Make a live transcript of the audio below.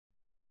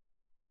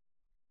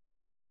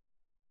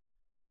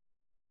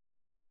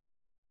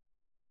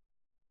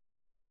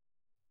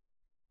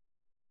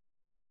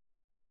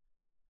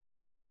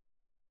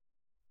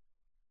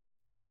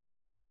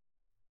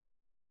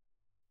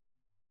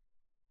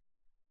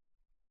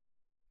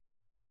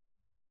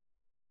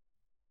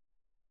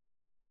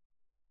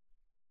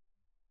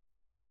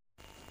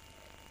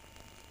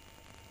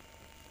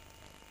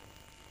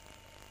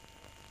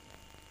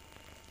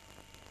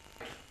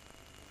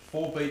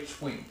4-beat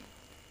swing.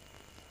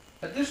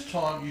 At this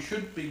time you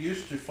should be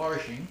used to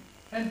flourishing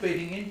and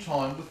beating in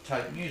time with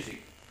tape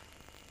music.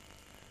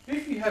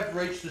 If you have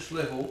reached this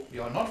level,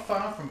 you are not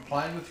far from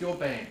playing with your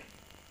band.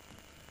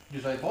 It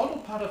is a vital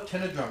part of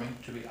tenor drumming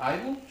to be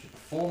able to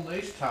perform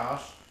these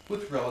tasks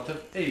with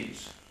relative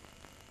ease.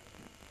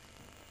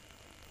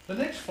 The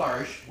next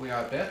flourish we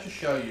are about to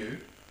show you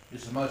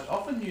is the most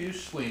often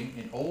used swing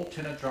in all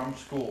tenor drum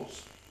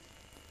scores.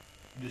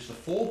 It is the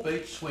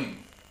 4-beat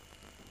swing.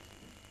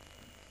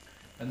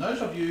 And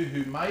those of you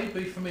who may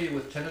be familiar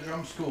with tenor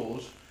drum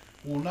scores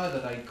will know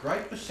that a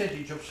great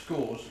percentage of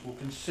scores will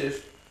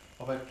consist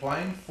of a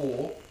plain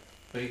 4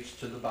 beats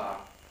to the bar.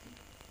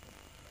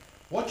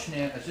 Watch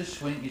now as this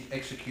swing is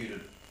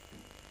executed.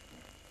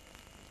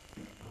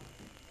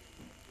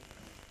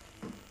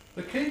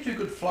 The key to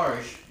good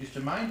flourish is to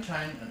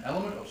maintain an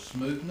element of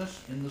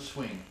smoothness in the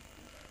swing,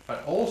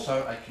 but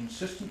also a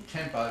consistent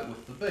tempo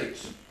with the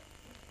beats.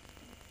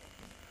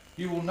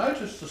 You will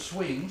notice the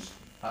swings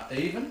are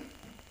even,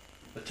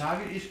 the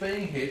target is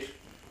being hit,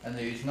 and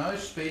there is no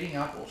speeding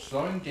up or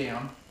slowing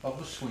down of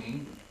the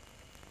swing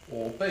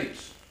or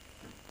beats.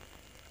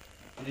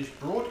 It is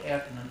brought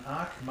out in an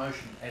arc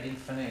motion, adding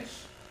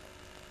finesse.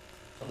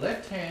 The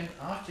left hand,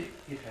 after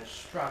it has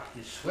struck,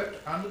 is swept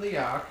under the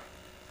arc,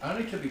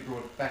 only to be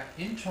brought back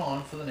in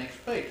time for the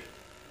next beat.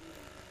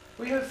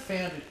 We have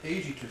found it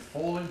easy to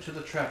fall into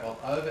the trap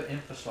of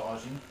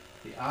overemphasizing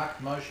the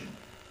arc motion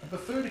and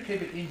prefer to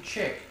keep it in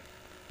check,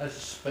 as the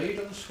speed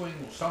of the swing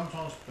will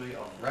sometimes be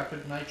of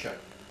rapid nature.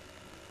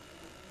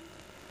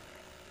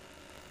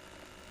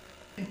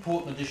 An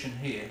important addition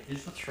here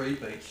is the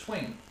 3-beat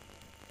swing.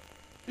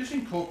 This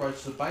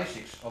incorporates the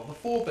basics of the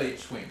 4-beat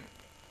swing,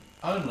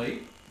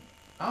 only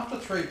after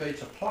 3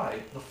 beats are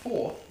played, the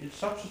 4th is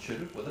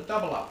substituted with a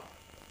double up.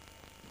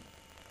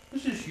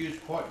 This is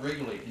used quite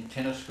regularly in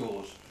tenor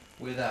scores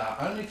where there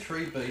are only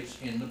 3 beats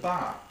in the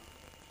bar.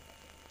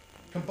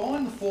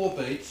 Combine the 4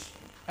 beats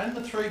and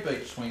the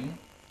 3-beat swing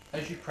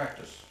as you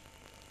practice.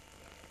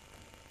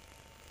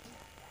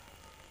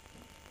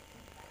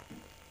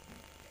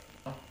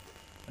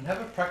 And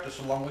have a practice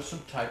along with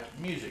some taped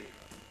music.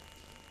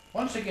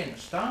 Once again,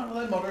 start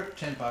with a moderate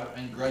tempo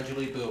and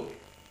gradually build.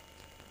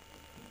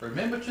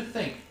 Remember to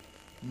think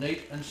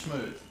neat and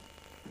smooth.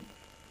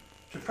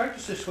 To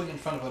practice this swing in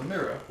front of a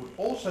mirror would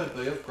also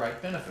be of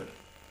great benefit,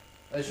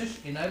 as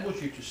this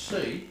enables you to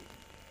see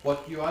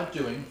what you are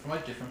doing from a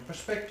different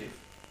perspective.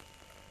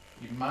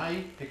 You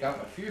may pick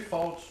up a few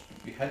faults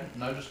you hadn't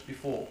noticed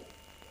before.